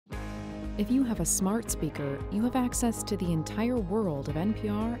If you have a smart speaker, you have access to the entire world of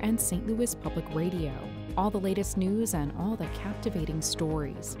NPR and St. Louis Public Radio. All the latest news and all the captivating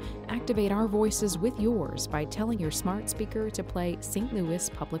stories. Activate our voices with yours by telling your smart speaker to play St. Louis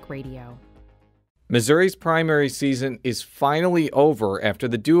Public Radio. Missouri's primary season is finally over after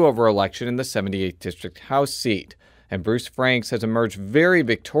the do-over election in the 78th District House seat, and Bruce Franks has emerged very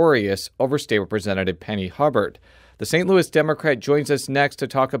victorious over State Representative Penny Hubbard. The St. Louis Democrat joins us next to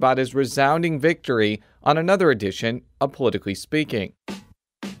talk about his resounding victory on another edition of Politically Speaking.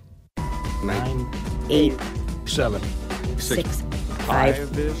 9, 8, 7, 6, 5,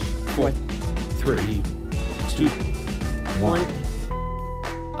 4, 3, 2, 1.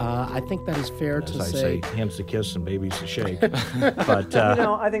 I think that is fair to say hands to kiss and babies to shake. But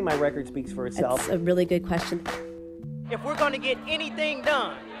I think my record speaks for itself. That's a really good question. If we're going to get anything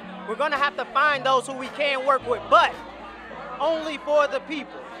done, we're going to have to find those who we can work with, but only for the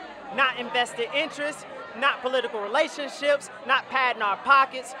people. Not invested interests, not political relationships, not padding our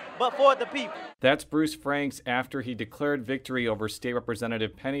pockets, but for the people. That's Bruce Franks after he declared victory over State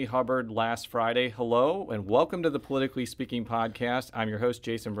Representative Penny Hubbard last Friday. Hello, and welcome to the Politically Speaking podcast. I'm your host,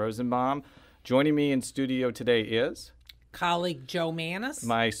 Jason Rosenbaum. Joining me in studio today is... colleague Joe Mannies.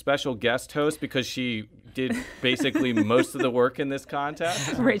 My special guest host, because she did basically most of the work in this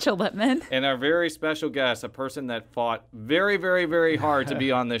contest. Rachel Lippmann. And our very special guest, a person that fought very, very, very hard to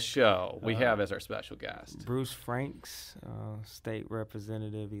be on this show, we have as our special guest. Bruce Franks, state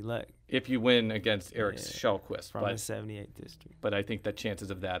representative-elect. If you win against Eric Shelquist. From the 78th District. But I think the chances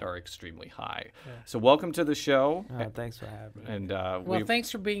of that are extremely high. Yeah. So welcome to the show. Thanks for having me. And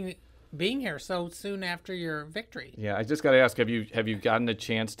thanks for being here so soon after your victory. Yeah, I just got to ask, have you gotten a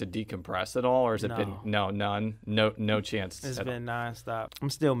chance to decompress at all, or has it been none? No chance. It's been nonstop. I'm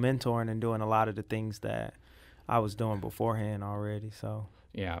still mentoring and doing a lot of the things that I was doing beforehand already. So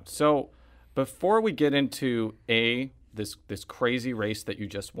yeah. So before we get into this crazy race that you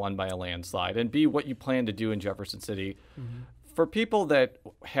just won by a landslide, and B, what you plan to do in Jefferson City, for people that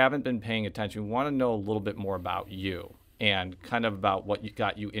haven't been paying attention, we want to know a little bit more about you. And kind of about what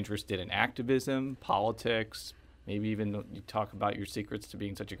got you interested in activism, politics, maybe even you talk about your secrets to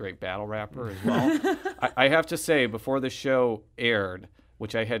being such a great battle rapper as well. I have to say, before the show aired,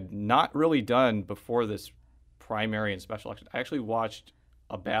 which I had not really done before this primary and special election, I actually watched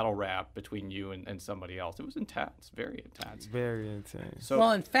a battle rap between you and somebody else. It was intense, very intense. Very intense. So,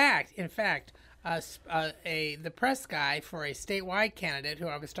 well, in fact, the press guy for a statewide candidate who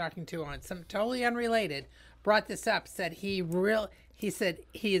I was talking to on some totally unrelated brought this up, said he said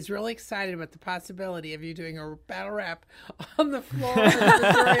he is really excited about the possibility of you doing a battle rap on the floor of the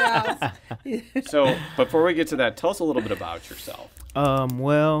Missouri House. So before we get to that, tell us a little bit about yourself.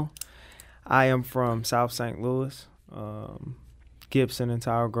 Well, I am from South St. Louis, Gibson and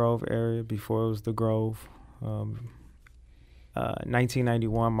Tower Grove area before it was the Grove.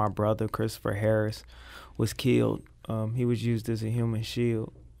 1991, my brother Christopher Harris was killed. He was used as a human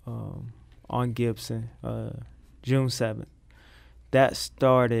shield on Gibson, June 7th. That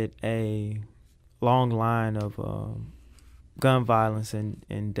started a long line of gun violence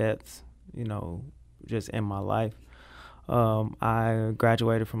and deaths, just in my life. I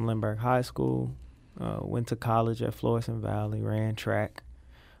graduated from Lindbergh High School, went to college at Florissant Valley, ran track,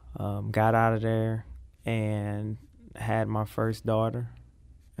 got out of there, and had my first daughter.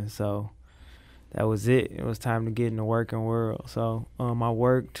 And so that was it. It was time to get in the working world. So I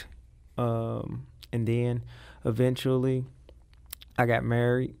worked. And then eventually I got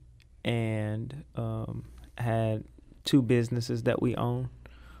married and had two businesses that we own,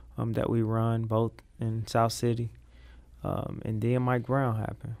 that we run both in South City. And then Mike Brown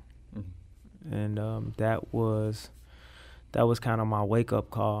happened. Mm-hmm. And that was kind of my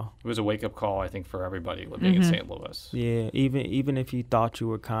wake-up call. It was a wake-up call, I think, for everybody living in St. Louis. Yeah, even if you thought you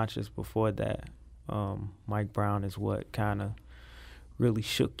were conscious before that, Mike Brown is what kind of really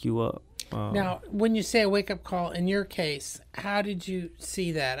shook you up. Now, when you say a wake-up call, in your case, how did you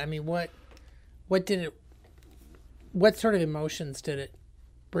see that? I mean, what sort of emotions did it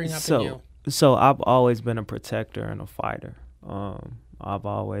bring up in you? So I've always been a protector and a fighter. I've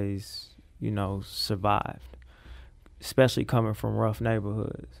always, survived, especially coming from rough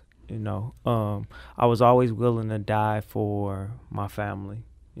neighborhoods. I was always willing to die for my family,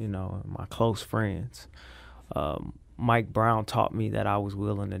 and my close friends. Mike Brown taught me that I was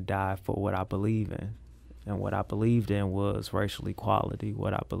willing to die for what I believe in. And what I believed in was racial equality.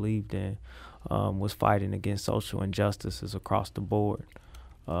 What I believed in was fighting against social injustices across the board.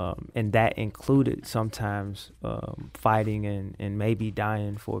 And that included sometimes fighting and maybe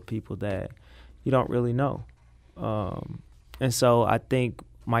dying for people that you don't really know. And so I think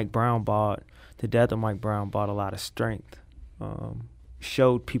the death of Mike Brown brought a lot of strength.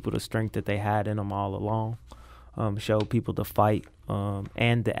 Showed people the strength that they had in them all along. Showed people the fight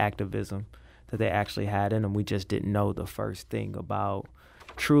and the activism that they actually had in them. We just didn't know the first thing about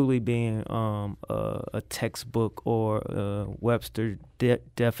truly being a textbook or a Webster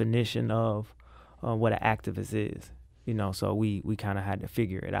definition of what an activist is. So we kind of had to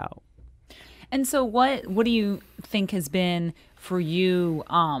figure it out. And so what do you think has been for you,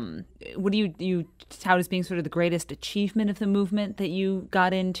 what do you tout as being sort of the greatest achievement of the movement that you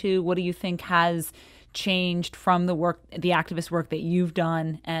got into? What do you think has changed from the activist work that you've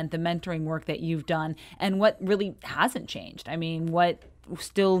done and the mentoring work that you've done, and what really hasn't changed? I mean, what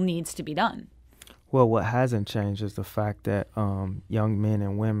still needs to be done? Well, what hasn't changed is the fact that young men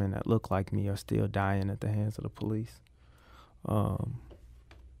and women that look like me are still dying at the hands of the police.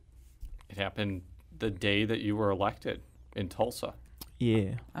 It happened the day that you were elected in Tulsa.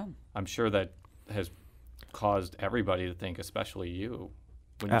 Yeah. Oh. I'm sure that has caused everybody to think, especially you.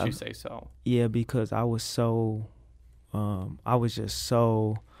 Wouldn't you say so? Yeah, because I was just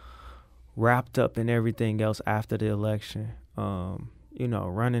so wrapped up in everything else after the election.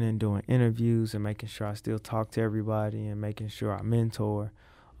 Running and doing interviews and making sure I still talk to everybody and making sure I mentor.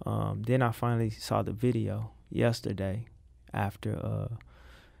 Then I finally saw the video yesterday after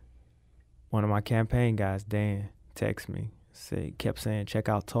one of my campaign guys, Dan, texted me, kept saying, check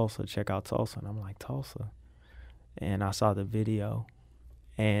out Tulsa. And I'm like, Tulsa? And I saw the video.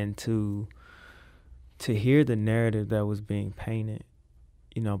 And to hear the narrative that was being painted,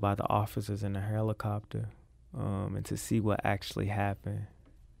 by the officers in the helicopter, and to see what actually happened,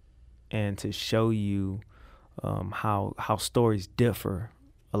 and to show you how stories differ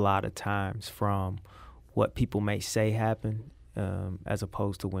a lot of times from what people may say happened, as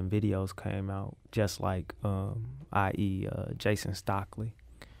opposed to when videos came out, just like, i.e. Jason Stockley.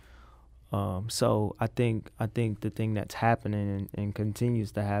 So I think the thing that's happening and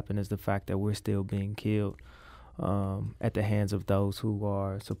continues to happen is the fact that we're still being killed at the hands of those who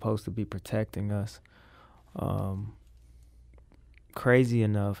are supposed to be protecting us. Crazy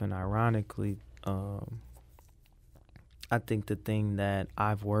enough and ironically, I think the thing that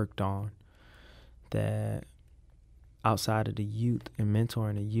I've worked on that outside of the youth and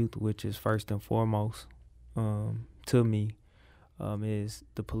mentoring the youth, which is first and foremost to me, is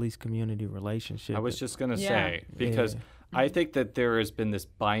the police-community relationship. I was just going to say, because I think that there has been this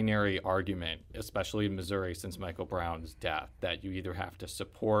binary argument, especially in Missouri since Michael Brown's death, that you either have to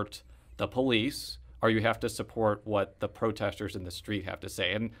support the police or you have to support what the protesters in the street have to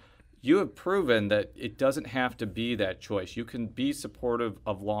say. And you have proven that it doesn't have to be that choice. You can be supportive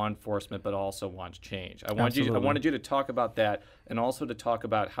of law enforcement, but also want change. I wanted you to talk about that, and also to talk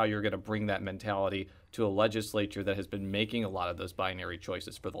about how you're going to bring that mentality to a legislature that has been making a lot of those binary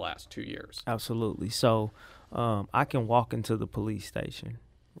choices for the last 2 years. Absolutely. So I can walk into the police station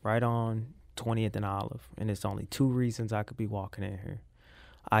right on 20th and Olive, and it's only two reasons I could be walking in here.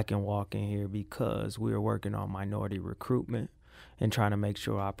 I can walk in here because we are working on minority recruitment and trying to make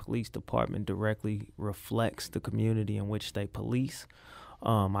sure our police department directly reflects the community in which they police.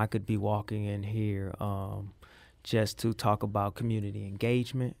 I could be walking in here just to talk about community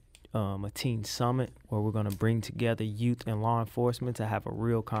engagement, a teen summit where we're going to bring together youth and law enforcement to have a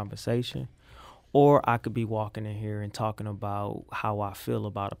real conversation. Or I could be walking in here and talking about how I feel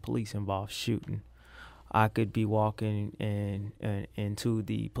about a police-involved shooting. I could be walking into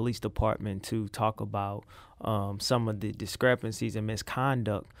the police department to talk about some of the discrepancies and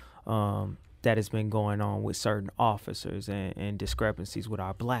misconduct that has been going on with certain officers and discrepancies with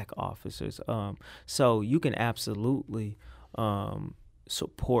our black officers. So you can absolutely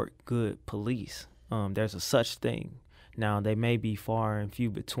support good police. There's a such thing. Now, they may be far and few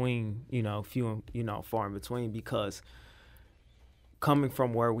between, far in between, because coming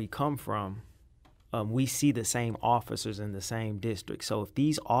from where we come from, we see the same officers in the same district. So if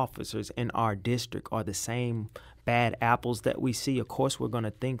these officers in our district are the same bad apples that we see, of course we're going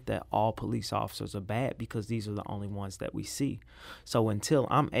to think that all police officers are bad because these are the only ones that we see. So until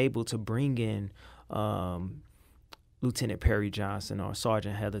I'm able to bring in Lieutenant Perry Johnson or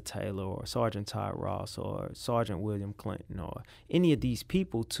Sergeant Heather Taylor or Sergeant Todd Ross or Sergeant William Clinton or any of these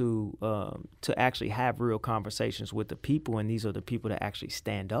people to actually have real conversations with the people, and these are the people that actually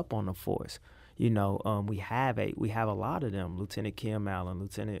stand up on the force. We have a lot of them. Lieutenant Kim Allen,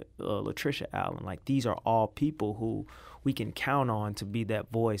 Lieutenant Latricia Allen. Like, these are all people who we can count on to be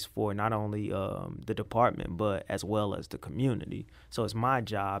that voice for not only the department but as well as the community. So it's my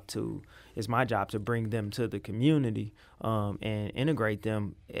job to bring them to the community and integrate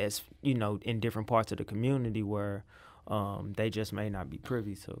them as in different parts of the community where they just may not be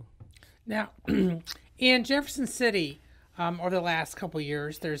privy to. Now, in Jefferson City, over the last couple of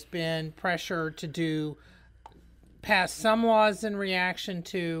years, there's been pressure to pass some laws in reaction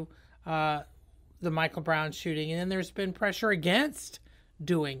to the Michael Brown shooting, and then there's been pressure against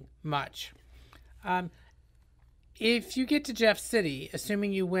doing much. If you get to Jeff City,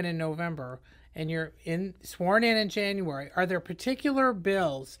 assuming you win in November, and you're sworn in January, are there particular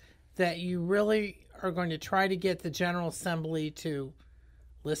bills that you really are going to try to get the General Assembly to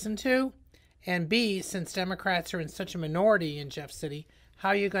listen to? And B, since Democrats are in such a minority in Jeff City, how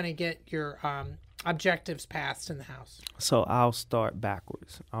are you going to get your objectives passed in the House? So I'll start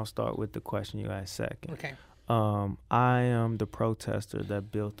backwards. I'll start with the question you asked second. Okay. I am the protester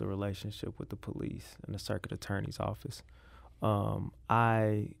that built the relationship with the police and the circuit attorney's office.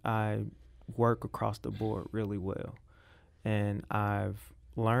 I work across the board really well, and I've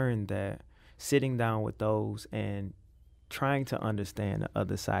learned that sitting down with those and trying to understand the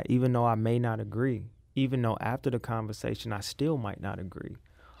other side, even though I may not agree, even though after the conversation I still might not agree.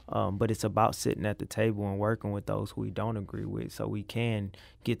 But it's about sitting at the table and working with those who we don't agree with so we can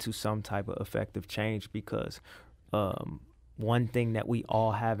get to some type of effective change, because one thing that we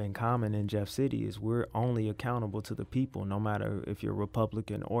all have in common in Jeff City is we're only accountable to the people, no matter if you're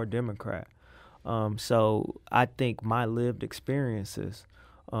Republican or Democrat. So I think my lived experiences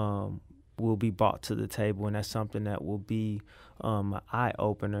will be brought to the table, and that's something that will be an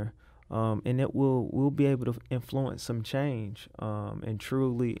eye-opener. And it we'll be able to influence some change and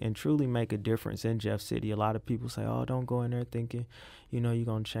truly make a difference in Jeff City. A lot of people say, "Oh, don't go in there thinking, you're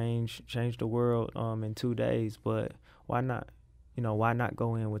gonna change the world in 2 days." But why not? Why not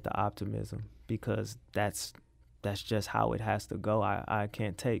go in with the optimism? Because that's just how it has to go. I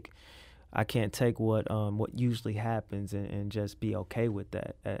can't take what usually happens and just be okay with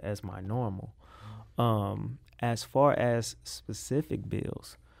that as my normal. As far as specific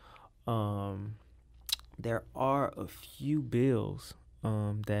bills. There are a few bills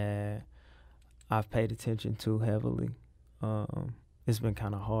that I've paid attention to heavily. It's been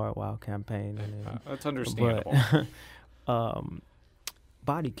kind of hard while campaigning. That's understandable. But,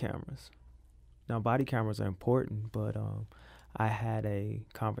 body cameras. Now, body cameras are important, but I had a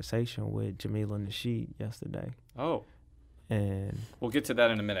conversation with Jamila Nasheed yesterday. Oh. And we'll get to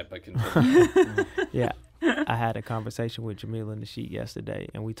that in a minute, but continue. Yeah. I had a conversation with Jamila Nasheed yesterday,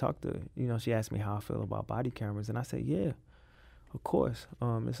 and we talked she asked me how I feel about body cameras, and I said, yeah, of course.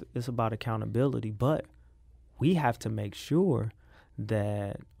 It's about accountability, but we have to make sure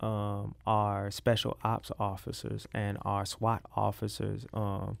that our special ops officers and our SWAT officers,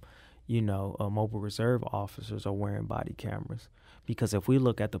 mobile reserve officers are wearing body cameras. Because if we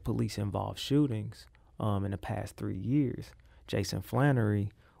look at the police-involved shootings in the past 3 years, Jason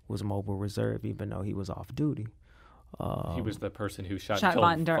Flannery was mobile reserve, even though he was off duty. He was the person who shot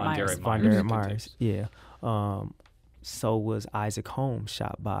Von Derek Myers. Yeah. So was Isaac Holmes,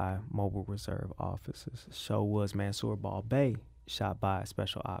 shot by mobile reserve officers. So was Mansour Ball-Bey, shot by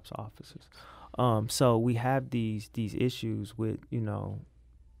special ops officers. So we have these issues with,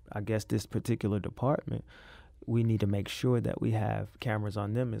 I guess this particular department. We need to make sure that we have cameras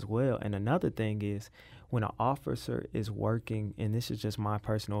on them as well. And another thing is, when an officer is working, and this is just my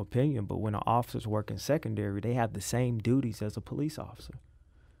personal opinion, but when an officer's working secondary, they have the same duties as a police officer.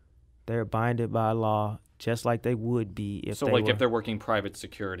 They're binded by law just like they would be if if they're working private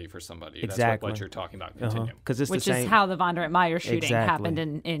security for somebody. Exactly. That's what you're talking about. Continue. Which is how the Von Derek Myers shooting happened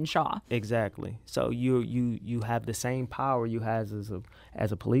in Shaw. Exactly. So you have the same power you have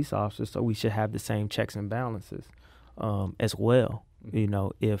as a police officer, so we should have the same checks and balances as well,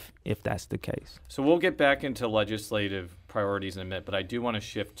 if that's the case. So we'll get back into legislative priorities in a minute, but I do want to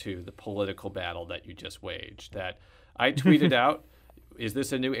shift to the political battle that you just waged, that I tweeted out. Is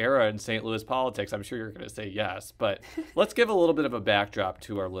this a new era in St. Louis politics? I'm sure you're going to say yes, but let's give a little bit of a backdrop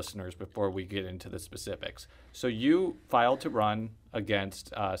to our listeners before we get into the specifics. So you filed to run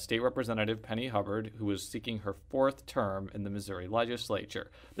against State Representative Penny Hubbard, who was seeking her 4th term in the Missouri legislature.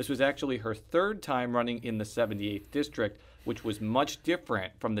 This was actually her 3rd time running in the 78th district, which was much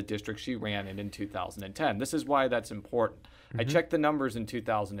different from the district she ran in 2010. This is why that's important. I checked the numbers in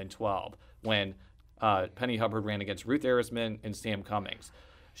 2012 when Penny Hubbard ran against Ruth Arisman and Sam Cummings.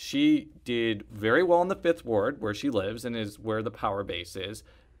 She did very well in the 5th Ward, where she lives and is where the power base is,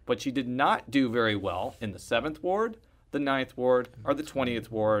 but she did not do very well in the 7th Ward, the 9th Ward, or the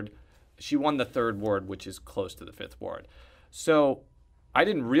 20th Ward. She won the 3rd Ward, which is close to the 5th Ward. So I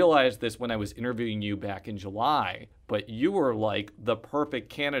didn't realize this when I was interviewing you back in July, but you were like the perfect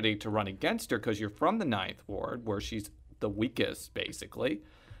candidate to run against her because you're from the 9th Ward, where she's the weakest, basically.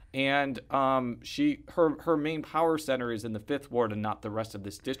 And her main power center is in the 5th Ward and not the rest of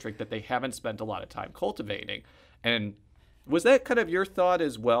this district that they haven't spent a lot of time cultivating. And was that kind of your thought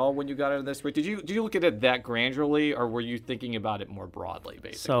as well when you got into this? Did you look at it that granularly, or were you thinking about it more broadly,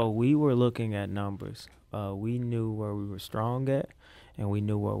 basically? So we were looking at numbers. We knew where we were strong at, and we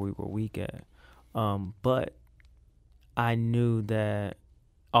knew where we were weak at. But I knew that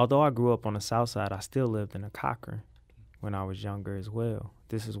although I grew up on the South Side, I still lived in a Cochran when I was younger as well.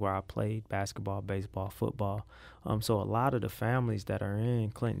 This is where I played basketball, baseball, football. So a lot of the families that are in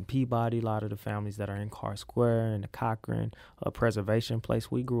Clinton Peabody, a lot of the families that are in Carr Square and the Cochran Preservation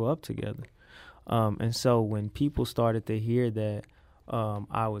Place, we grew up together. And so when people started to hear that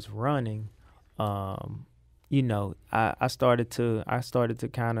I was running, you know, I started to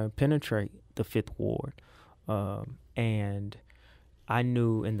kind of penetrate the 5th Ward. And I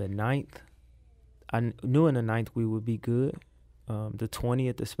knew in the 9th we would be good. The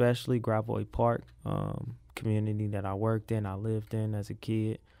 20th especially, Gravois Park, community that I worked in, I lived in as a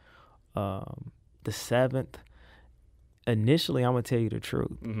kid. The 7th, initially, I'm going to tell you the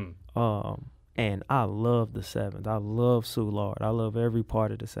truth. Mm-hmm. And I love the 7th. I love Soulard. I love every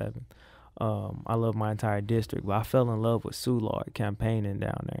part of the 7th. I love my entire district, but I fell in love with Soulard campaigning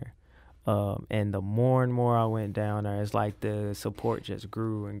down there. And the more and more I went down there, it's like the support just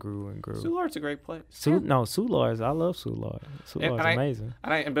grew and grew and grew. Soulard's a great place. Soulard's, I love Soulard. Soulard's amazing.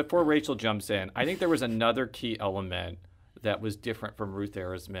 And before Rachel jumps in, I think there was another key element that was different from Ruth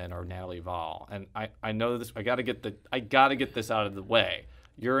Arisman or Natalie Vall. And I know this. I got to get this out of the way.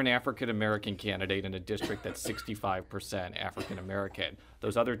 You're an African-American candidate in a district that's 65% African-American.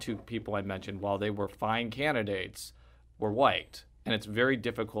 Those other two people I mentioned, while they were fine candidates, were white. And it's very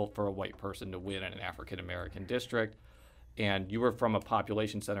difficult for a white person to win in an African-American district. And you were from a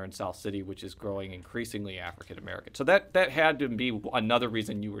population center in South City, which is growing increasingly African-American. So that had to be another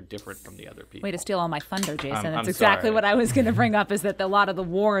reason you were different from the other people. Way to steal all my thunder, Jason. That's I'm exactly sorry. what I was going to bring up, is that a lot of the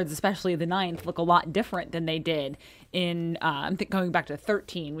wards, especially the 9th, look a lot different than they did in, going back to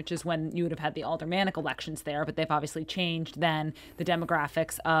 13, which is when you would have had the aldermanic elections there, but they've obviously changed then the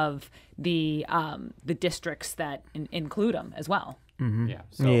demographics of the districts that include them as well. Mm-hmm. Yeah.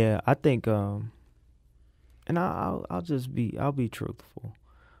 Yeah, I think... And I'll be truthful.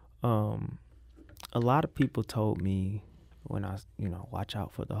 A lot of people told me when I, watch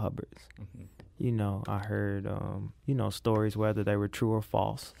out for the Hubbards. Mm-hmm. I heard, stories, whether they were true or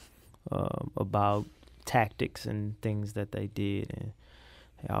false, about tactics and things that they did. And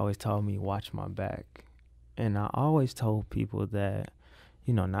they always told me, watch my back. And I always told people that,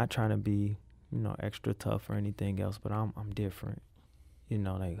 not trying to be, extra tough or anything else, but I'm different.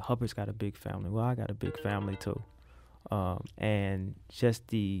 Hubbard's got a big family. Well, I got a big family too, and just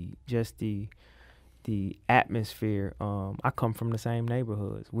the atmosphere. I come from the same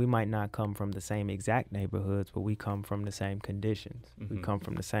neighborhoods. We might not come from the same exact neighborhoods, but we come from the same conditions. Mm-hmm. We come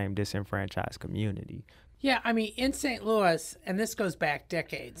from the same disenfranchised community. Yeah, I mean, in St. Louis, and this goes back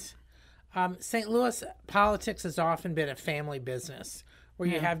decades, St. Louis politics has often been a family business, where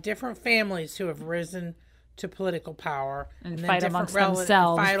you have different families who have risen to political power and fight amongst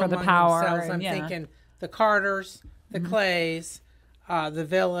themselves for the power. I'm thinking the Carters, the Clays, the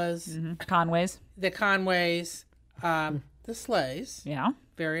Villas, Conways, the Slays,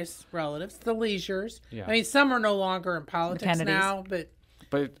 various relatives, the Leisures. Yeah. I mean, some are no longer in politics now, but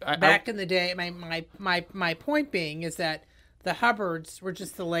back in the day, my point being is that the Hubbards were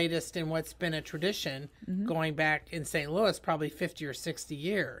just the latest in what's been a tradition going back in St. Louis, probably 50 or 60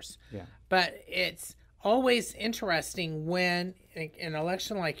 years. Yeah. But it's always interesting when, in an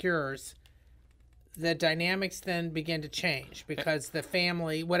election like yours, the dynamics then begin to change because the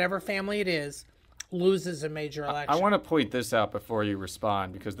family, whatever family it is, loses a major election. I want to point this out before you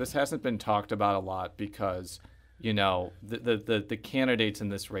respond, because this hasn't been talked about a lot, because the candidates in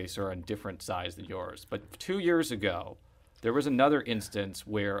this race are on different sides than yours. But 2 years ago, there was another instance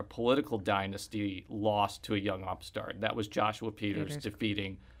where a political dynasty lost to a young upstart. That was Joshua Peters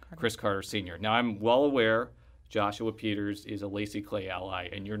defeating Chris Carter Sr. Now, I'm well aware Joshua Peters is a Lacey Clay ally,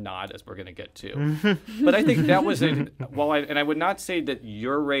 and you're not, as we're going to get to. But I think that was and I would not say that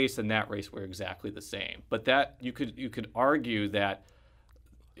your race and that race were exactly the same, but that you could argue that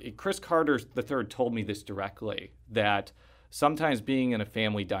Chris Carter III told me this directly, that sometimes being in a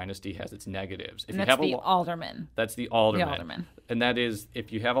family dynasty has its negatives. If that's the alderman. That's the alderman. And that is,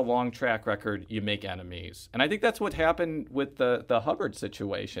 if you have a long track record, you make enemies. And I think that's what happened with the Hubbard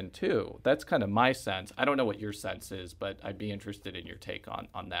situation, too. That's kind of my sense. I don't know what your sense is, but I'd be interested in your take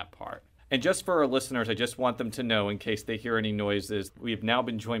on that part. And just for our listeners, I just want them to know, in case they hear any noises, we have now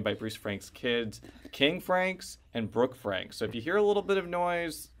been joined by Bruce Frank's kids, King Franks and Brooke Franks. So if you hear a little bit of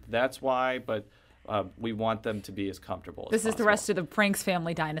noise, that's why, but we want them to be as comfortable as This is possible. the rest of the Franks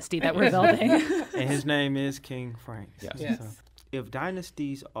family dynasty that we're building. And his name is King Frank. Yes. So, if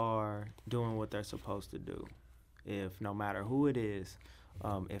dynasties are doing what they're supposed to do, if no matter who it is,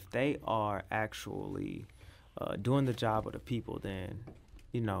 if they are actually doing the job of the people, then,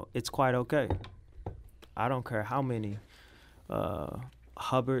 it's quite okay. I don't care how many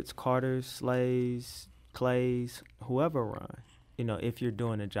Hubbards, Carters, Slays, Clays, whoever run, if you're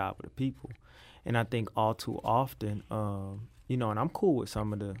doing the job of the people. And I think all too often, and I'm cool with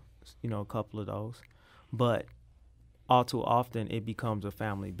some of the, a couple of those, but all too often it becomes a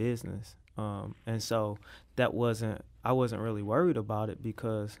family business. And so I wasn't really worried about it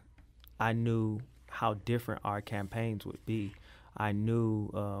because I knew how different our campaigns would be. I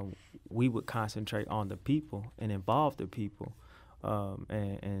knew we would concentrate on the people and involve the people.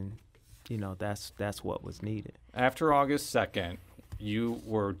 And that's what was needed. After August 2nd, you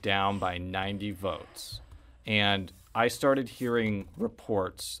were down by 90 votes. And I started hearing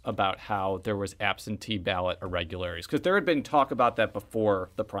reports about how there was absentee ballot irregularities, because there had been talk about that before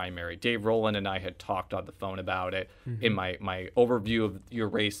the primary. Dave Rowland and I had talked on the phone about it. Mm-hmm. In my overview of your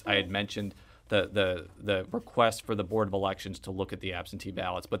race, I had mentioned the request for the Board of Elections to look at the absentee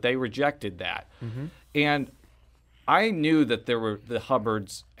ballots, but they rejected that. Mm-hmm. And I knew that the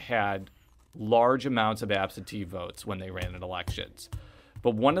Hubbards had large amounts of absentee votes when they ran in elections.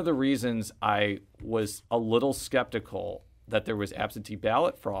 But one of the reasons I was a little skeptical that there was absentee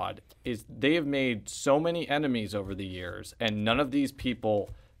ballot fraud is they have made so many enemies over the years, and none of these people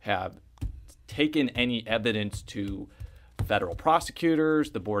have taken any evidence to federal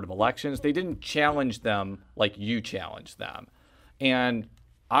prosecutors, the Board of Elections. They didn't challenge them like you challenged them. And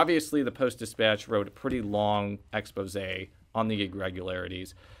obviously the Post-Dispatch wrote a pretty long expose on the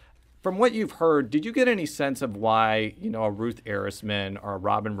irregularities. From what you've heard, did you get any sense of why, a Ruth Arisman or a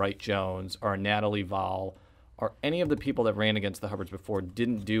Robin Wright-Jones or a Natalie Vall or any of the people that ran against the Hubbards before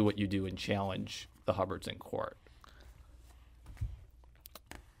didn't do what you do and challenge the Hubbards in court?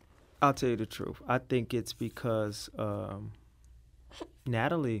 I'll tell you the truth. I think it's because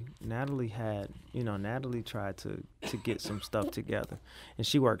Natalie had, Natalie tried to get some stuff together, and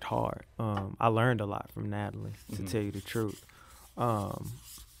she worked hard. I learned a lot from Natalie, to tell you the truth.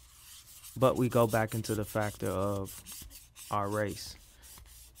 But we go back into the factor of our race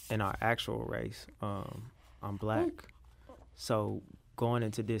and our actual race. I'm black. So going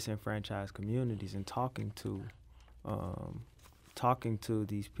into disenfranchised communities and talking to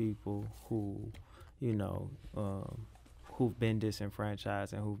these people who, who've been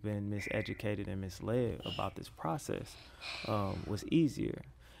disenfranchised and who've been miseducated and misled about this process was easier.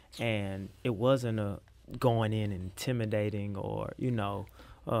 And it wasn't a going in and intimidating or,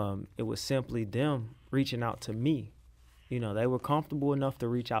 it was simply them reaching out to me. They were comfortable enough to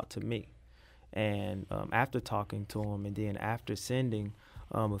reach out to me. And after talking to them and then after sending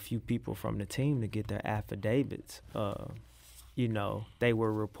a few people from the team to get their affidavits, they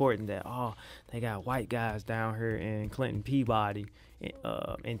were reporting that, they got white guys down here in Clinton Peabody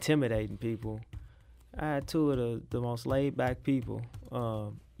intimidating people. I had two of the most laid-back people,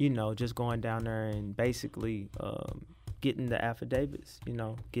 just going down there and basically getting the affidavits,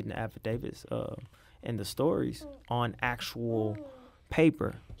 and the stories on actual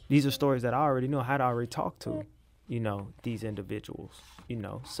paper. These are stories that I already knew. I had already talked to, these individuals,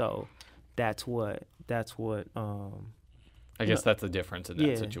 so that's what I guess that's the difference in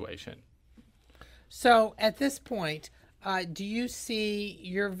that situation. So at this point, do you see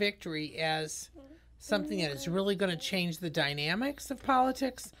your victory as something that is really going to change the dynamics of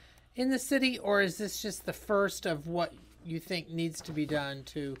politics in the city, or is this just the first of what you think needs to be done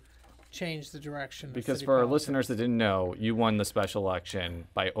to change the direction of Because city for our politics? listeners that didn't know, you won the special election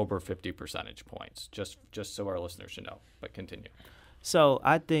by over 50 percentage points, just so our listeners should know. But continue. So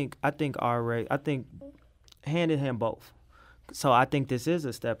I think our rate, hand in hand both. So I think this is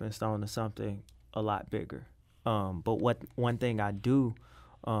a stepping stone to something a lot bigger. But one thing I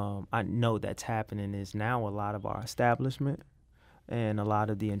know that's happening is now a lot of our establishment and a lot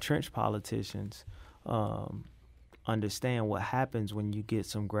of the entrenched politicians understand what happens when you get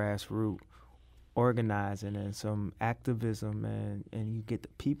some grassroots organizing and some activism and you get the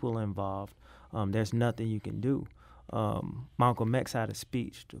people involved. There's nothing you can do. Malcolm X had a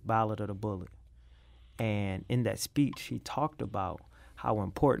speech, the Ballad of the Bullet. And in that speech, he talked about how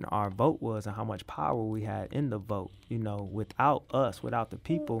important our vote was and how much power we had in the vote. Without us, without the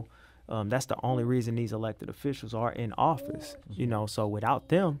people, that's the only reason these elected officials are in office. So without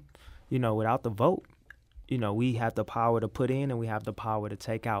them, without the vote, we have the power to put in and we have the power to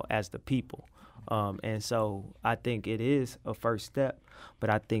take out as the people. And so I think it is a first step, but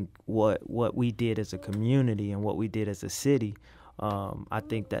I think what we did as a community and what we did as a city, I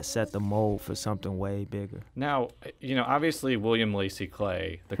think that set the mold for something way bigger. Now, obviously William Lacey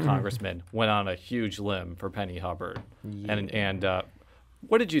Clay, the congressman, went on a huge limb for Penny Hubbard. Yeah. And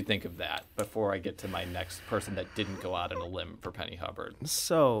what did you think of that before I get to my next person that didn't go out on a limb for Penny Hubbard?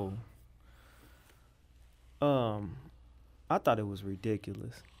 So, I thought it was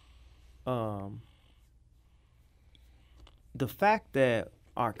ridiculous. The fact that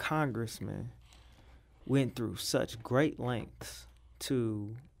our congressman went through such great lengths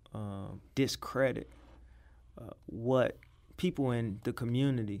to discredit what people in the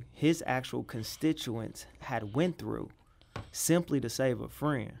community, his actual constituents, had went through simply to save a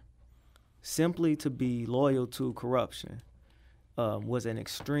friend, simply to be loyal to corruption, was an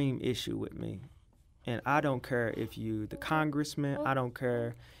extreme issue with me. And I don't care if you the congressman, I don't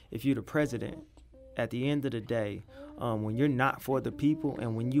care if you the president. At the end of the day, when you're not for the people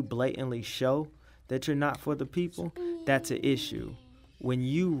and when you blatantly show that you're not for the people, that's an issue. When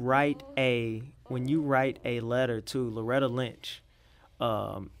you write a letter to Loretta Lynch,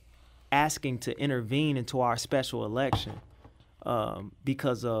 asking to intervene into our special election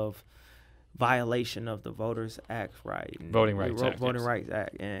because of violation of the Voters Act, right? Voting Rights Act. Voting Rights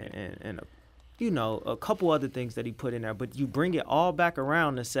Act, and a couple other things that he put in there. But you bring it all back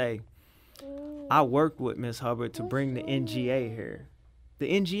around to say, I worked with Ms. Hubbard to bring the NGA here. The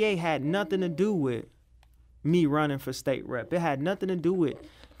NGA had nothing to do with me running for state rep. It had nothing to do with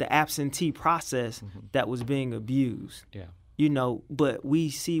the absentee process that was being abused. Yeah. But we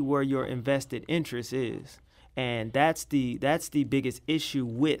see where your invested interest is. And that's the biggest issue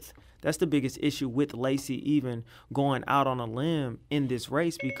with Lacey even going out on a limb in this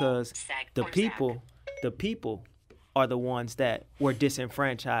race, because the people are the ones that were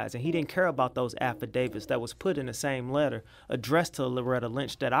disenfranchised, and he didn't care about those affidavits that was put in the same letter addressed to Loretta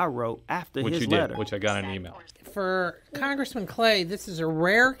Lynch that I wrote after his letter. Which I got an email. For Congressman Clay, this is a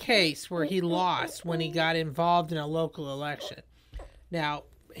rare case where he lost when he got involved in a local election. Now,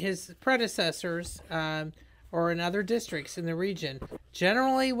 his predecessors or in other districts in the region,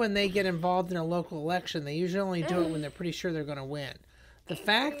 generally when they get involved in a local election, they usually only do it when they're pretty sure they're going to win. The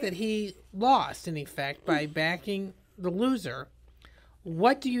fact that he lost, in effect, by backing the loser,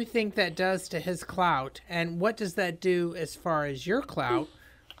 what do you think that does to his clout, and what does that do as far as your clout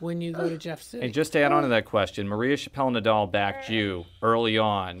when you go to Jeff City? And just to add on to that question, Maria Chappelle-Nadal backed you early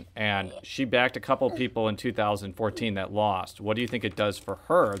on, and she backed a couple people in 2014 that lost. What do you think it does for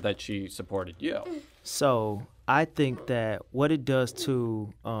her that she supported you? So I think that what it does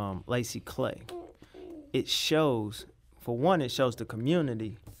to Lacey Clay, it shows, for one, it shows the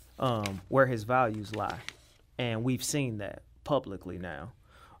community where his values lie. And we've seen that publicly now.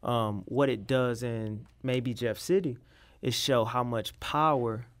 What it does in maybe Jeff City is show how much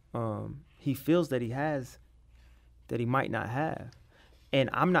power he feels that he has that he might not have.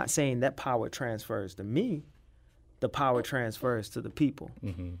 And I'm not saying that power transfers to me. The power transfers to the people.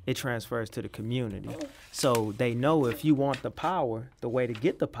 It transfers to the community. So they know if you want the power, the way to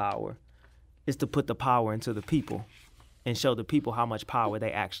get the power is to put the power into the people and show the people how much power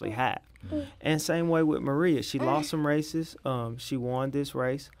they actually have. And same way with Maria. She lost some races. She won this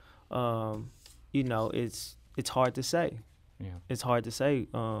race. It's hard to say. Yeah. It's hard to say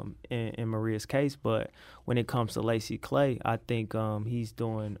in Maria's case, but when it comes to Lacey Clay, I think he's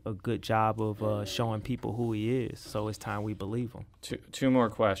doing a good job of showing people who he is. So it's time we believe him. Two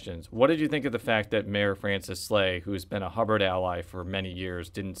more questions. What did you think of the fact that Mayor Francis Slay, who's been a Hubbard ally for many years,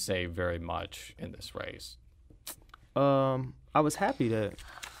 didn't say very much in this race? I was happy that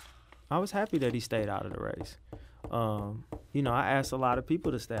he stayed out of the race. I asked a lot of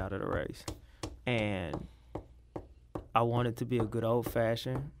people to stay out of the race, and I want it to be a good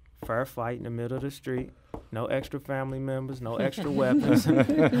old-fashioned, fair fight in the middle of the street. No extra family members, no extra weapons.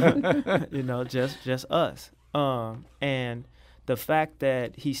 Just us. And the fact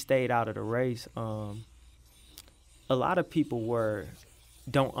that he stayed out of the race, a lot of people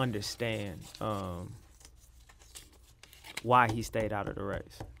don't understand why he stayed out of the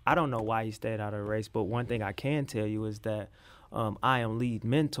race. I don't know why he stayed out of the race, but one thing I can tell you is that I am lead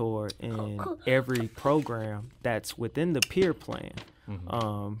mentor in every program that's within the peer plan,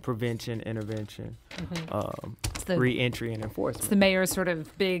 prevention, intervention, re-entry, and enforcement. It's the mayor's sort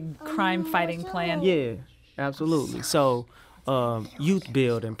of big crime-fighting plan. Yeah, absolutely. So youth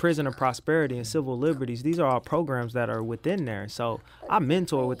build and prisoner prosperity and civil liberties, these are all programs that are within there. So I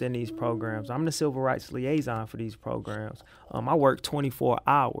mentor within these programs. I'm the civil rights liaison for these programs. I work 24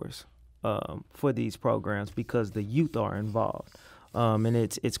 hours for these programs because the youth are involved. And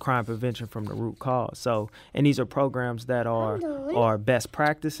it's crime prevention from the root cause. So, and these are programs that are best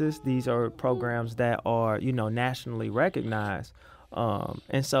practices. These are programs that are, nationally recognized.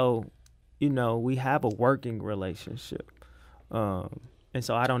 And so, we have a working relationship. And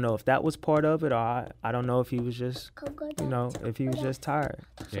so I don't know if that was part of it, or I don't know if he was just, if he was just tired.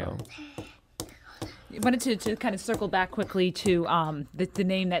 So. I wanted to kind of circle back quickly to the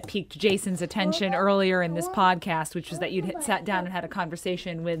name that piqued Jason's attention earlier in this podcast, which was that you'd sat down and had a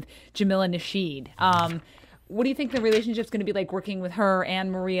conversation with Jamila Nasheed. What do you think the relationship's going to be like working with her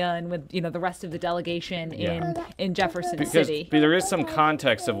and Maria and with the rest of the delegation in Jefferson City? There is some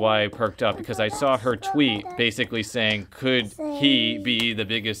context of why I perked up, because I saw her tweet basically saying, could he be the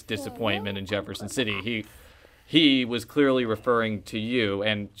biggest disappointment in Jefferson City? He was clearly referring to you.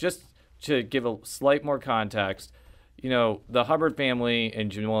 And just to give a slight more context, the Hubbard family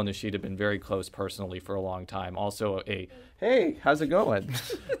and Jamila Nasheed have been very close personally for a long time. Also hey, how's it going?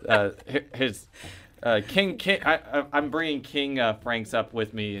 King, I'm bringing King Franks up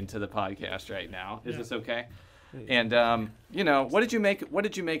with me into the podcast right now. Is this okay? And what did you make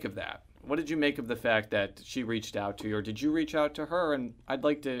of that? What did you make of the fact that she reached out to you, or did you reach out to her? And I'd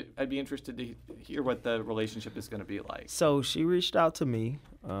be interested to hear what the relationship is going to be like. So she reached out to me,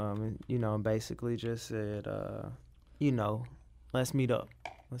 and basically just said, let's meet up.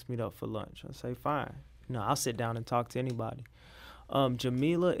 Let's meet up for lunch. I say, fine. I'll sit down and talk to anybody.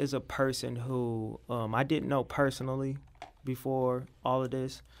 Jamila is a person who I didn't know personally before all of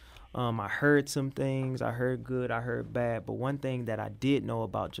this. I heard some things. I heard good, I heard bad. But one thing that I did know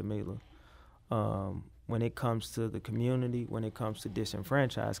about Jamila, when it comes to the community, when it comes to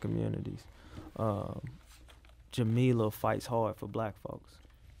disenfranchised communities, Jamila fights hard for black folks,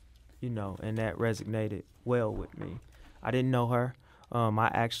 and that resonated well with me. I didn't know her.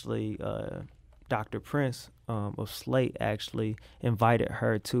 I actually, Dr. Prince of Slate actually invited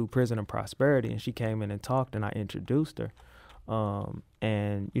her to Prison of Prosperity, and she came in and talked, and I introduced her.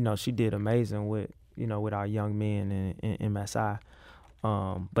 And she did amazing with our young men in MSI.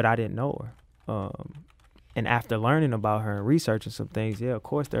 But I didn't know her. And after learning about her and researching some things, of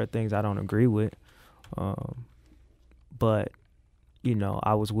course there are things I don't agree with. But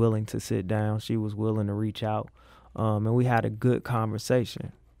I was willing to sit down. She was willing to reach out. And we had a good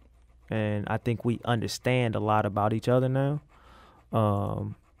conversation. And I think we understand a lot about each other now.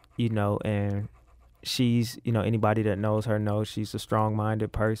 And she's, anybody that knows her knows she's a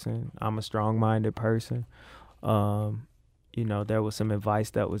strong-minded person. I'm a strong-minded person. There was some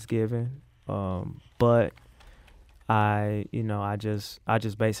advice that was given. But I just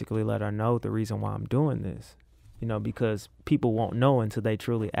basically let her know the reason why I'm doing this. Because people won't know until they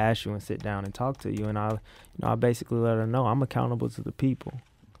truly ask you and sit down and talk to you. And I basically let her know I'm accountable to the people.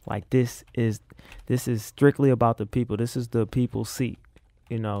 Like this is strictly about the people. This is the people's seat.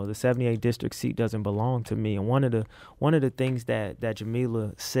 The 78 district seat doesn't belong to me. And one of the things that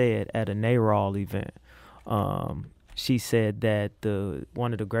Jamila said at a NARAL event, she said that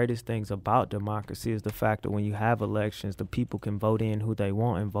one of the greatest things about democracy is the fact that when you have elections, the people can vote in who they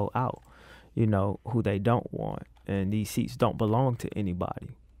want and vote out, who they don't want. And these seats don't belong to anybody.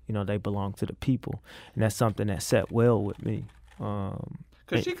 They belong to the people. And that's something that sat well with me.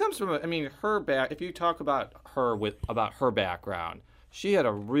 Because she comes from, if you talk about her about her background, she had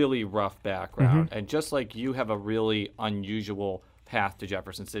a really rough background. Mm-hmm. And just like you have a really unusual path to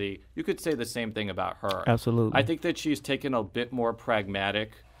Jefferson City, you could say the same thing about her. Absolutely. I think that she's taken a bit more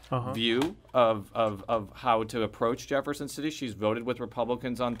pragmatic view of how to approach Jefferson City. She's voted with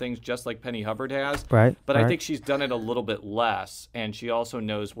Republicans on things just like Penny Hubbard has. Right. But I think she's done it a little bit less, and she also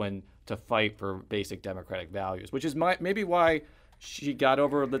knows when to fight for basic democratic values, which is maybe why she got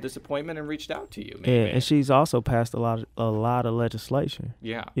over the disappointment and reached out to you. Maybe. Yeah, and she's also passed a lot of legislation.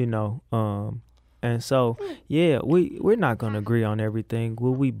 Yeah. And so, we're not going to agree on everything.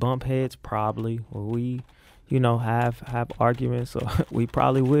 Will we bump heads? Probably. Will we, have arguments? We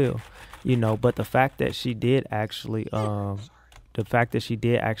probably will. But the fact that she did actually,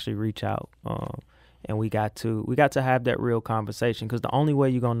 reach out, and we got to have that real conversation, because the only way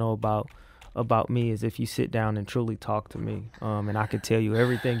you're gonna know about me is if you sit down and truly talk to me, and I can tell you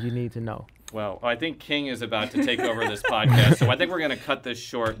everything you need to know. Well, I think King is about to take over this podcast, so I think we're going to cut this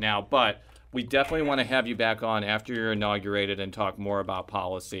short now, but we definitely want to have you back on after you're inaugurated and talk more about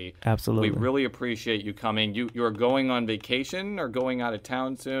policy. Absolutely. We really appreciate you coming. You're going on vacation or going out of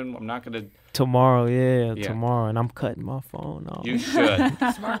town soon? I'm not going to... Tomorrow, tomorrow, and I'm cutting my phone off. You should.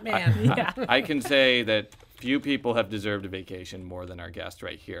 Smart man. I can say that few people have deserved a vacation more than our guest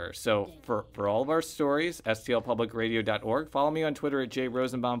right here. So for all of our stories, stlpublicradio.org. Follow me on Twitter at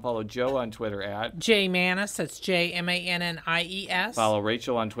 @Rosenbaum. Follow Joe on Twitter at J Mannies. That's JMANNIES. Follow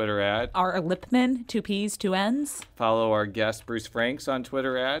Rachel on Twitter at R. Lippmann, 2 P's, 2 N's. Follow our guest Bruce Franks on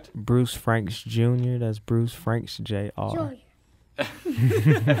Twitter at Bruce Franks Jr. That's Bruce Franks Jr.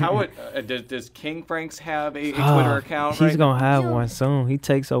 How does King Franks have a Twitter account? He's gonna have one soon. He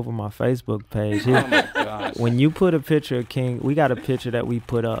takes over my Facebook page. Oh my gosh! When you put a picture of King, we got a picture that we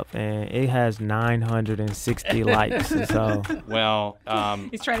put up, and it has 960 likes. So well,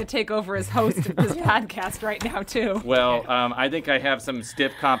 he's trying to take over as host of this podcast right now too. Well, I think I have some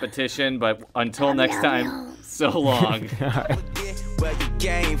stiff competition, but until next time, so long. Where you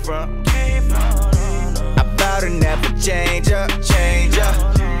came from? To never change up.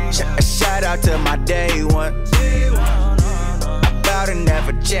 Shout out to my day one. About to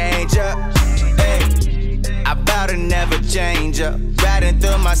never change up. About to never change up. Riding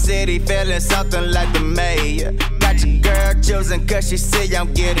through my city, feeling something like the mayor. Got your girl choosing 'cause she see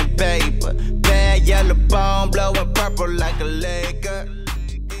I'm getting paper. Bad yellow bone, blowing purple like a Laker.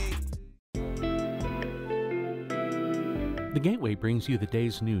 The Gateway brings you the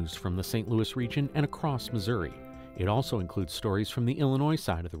day's news from the St. Louis region and across Missouri. It also includes stories from the Illinois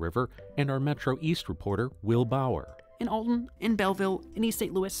side of the river and our Metro East reporter, Will Bauer. In Alton, in Belleville, in East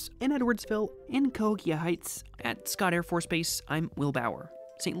St. Louis, in Edwardsville, in Cahokia Heights, at Scott Air Force Base, I'm Will Bauer.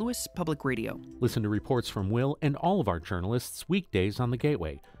 St. Louis Public Radio. Listen to reports from Will and all of our journalists weekdays on the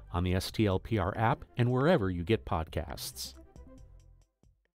Gateway, on the STLPR app, and wherever you get podcasts.